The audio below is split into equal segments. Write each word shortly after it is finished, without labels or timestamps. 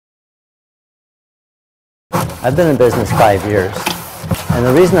I've been in business 5 years, and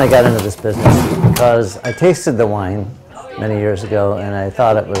the reason I got into this business is because I tasted the wine many years ago, and I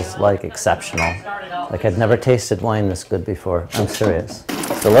thought it was like exceptional. Like I'd never tasted wine this good before. I'm serious.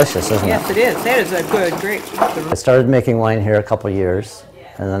 It's delicious, isn't it? Yes, it is. That is a good grape. I started making wine here a couple years,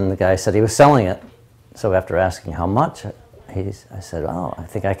 and then the guy said he was selling it. So after asking how much, I said, oh, I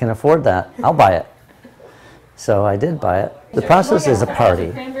think I can afford that. I'll buy it. So I did buy it. The process is a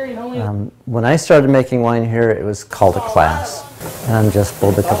party. When I started making wine here, it was called a class. And I'm just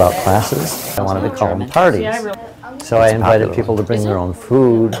phobic about classes. I wanted to call them parties. So I invited people to bring their own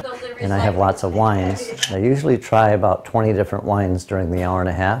food, and I have lots of wines. I usually try about 20 different wines during the hour and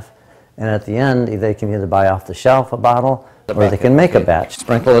a half. And at the end, they can either buy off the shelf a bottle, or they can make a batch.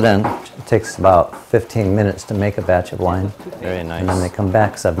 Sprinkle it in. It takes about 15 minutes to make a batch of wine. Very nice. And then they come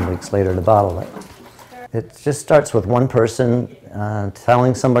back 7 weeks later to bottle it. It just starts with one person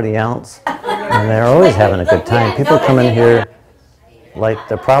telling somebody else, and they're always having a good time. People come in here like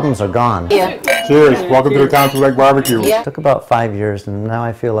their problems are gone. Cheers. Welcome to the Country Lake Barbecue. It took about 5 years, and now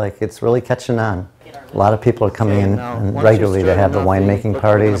I feel like it's really catching on. A lot of people are coming in regularly to have the winemaking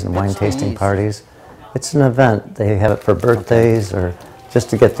parties and wine tasting parties. It's an event. They have it for birthdays or just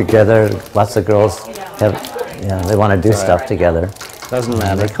to get together. Lots of girls have, they want to do stuff together. Doesn't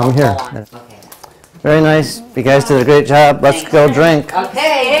matter. They come here. Very nice. You guys did a great job. Let's go drink.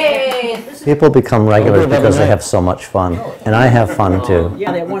 Okay. People become regulars because they have so much fun, and I have fun too.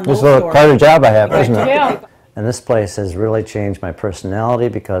 This is a part of the job I have, isn't it? Yeah. And this place has really changed my personality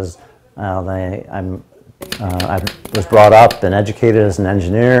because I was brought up and educated as an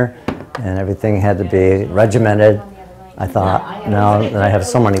engineer, and everything had to be regimented. I thought, now that I have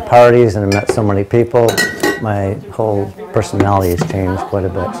so many parties and I met so many people, my whole personality has changed quite a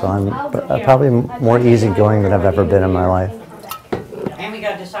bit. So I'm probably more easygoing than I've ever been in my life. And we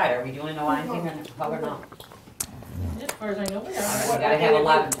got to decide, are we doing the wine thing or not? As far as I know, we are. We got to have a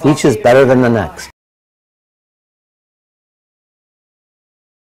lot of Each is better than the next.